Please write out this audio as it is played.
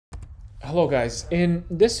Hello guys, in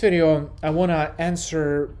this video I want to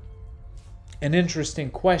answer an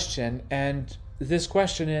interesting question, and this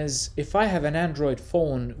question is, if I have an Android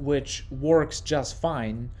phone which works just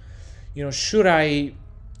fine, should I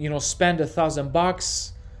spend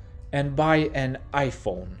 $1,000 and buy an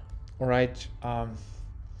iPhone? All right.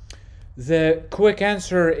 The quick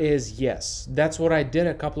answer is yes. That's what I did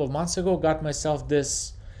a couple of months ago. Got myself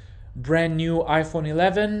this brand new iPhone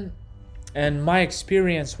 11, and my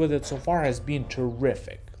experience with it so far has been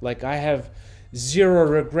terrific. Like, I have zero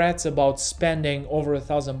regrets about spending over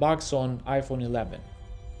 $1,000 on iPhone 11.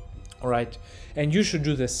 All right, and you should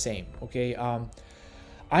do the same. Okay,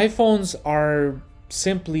 iPhones are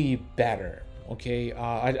simply better. Okay,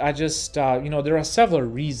 I just there are several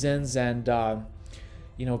reasons, and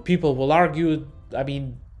people will argue. I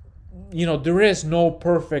mean, there is no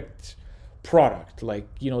perfect product. Like,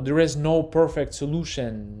 there is no perfect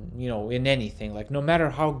solution in anything. Like, no matter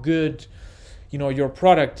how good your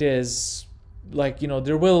product is, like,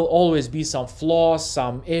 there will always be some flaws,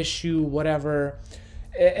 some issue, whatever.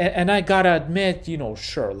 And I gotta admit,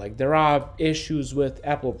 sure, like, there are issues with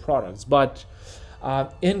Apple products, but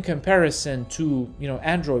in comparison to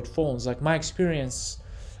Android phones, like, my experience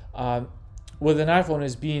with an iPhone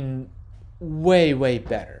has been way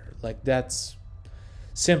better. Like, that's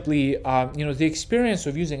simply the experience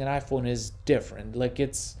of using an iPhone is different. Like,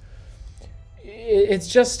 it's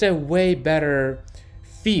just a way better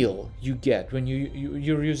feel you get when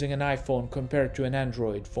you're using an iPhone compared to an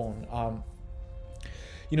Android phone.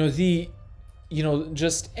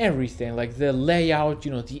 Just everything, like the layout,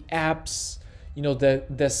 the apps,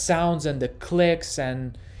 the sounds and the clicks,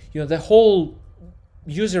 and the whole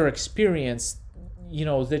user experience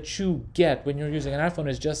that you get when you're using an iPhone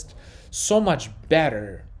is just so much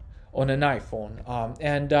better on an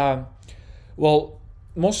iPhone. Well,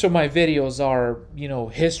 most of my videos are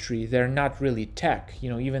history. They're not really tech.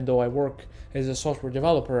 Even though I work as a software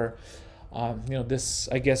developer, this,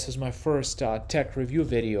 I guess, is my first tech review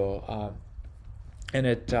video, and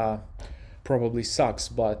it probably sucks,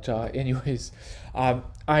 but anyways, I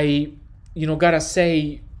gotta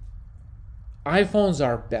say, iPhones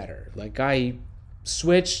are better. Like, I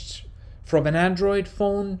switched from an Android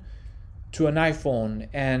phone to an iPhone,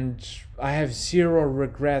 and I have zero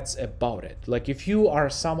regrets about it. Like, if you are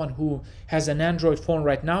someone who has an Android phone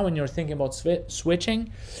right now and you're thinking about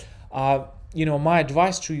switching, my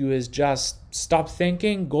advice to you is just stop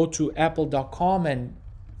thinking, go to apple.com and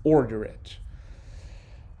order it.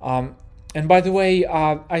 And by the way,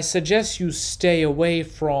 I suggest you stay away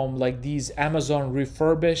from like these Amazon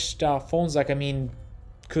refurbished phones. Like, I mean,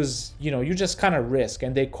 because you just kind of risk,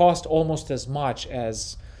 and they cost almost as much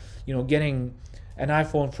as getting an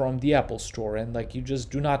iPhone from the Apple store, and like, you just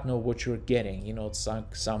do not know what you're getting. It's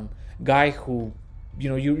like some guy who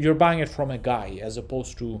you're buying it from a guy as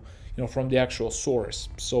opposed to from the actual source.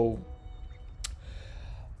 So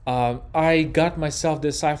I got myself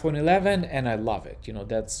this iPhone 11 and I love it.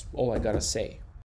 That's all I gotta say.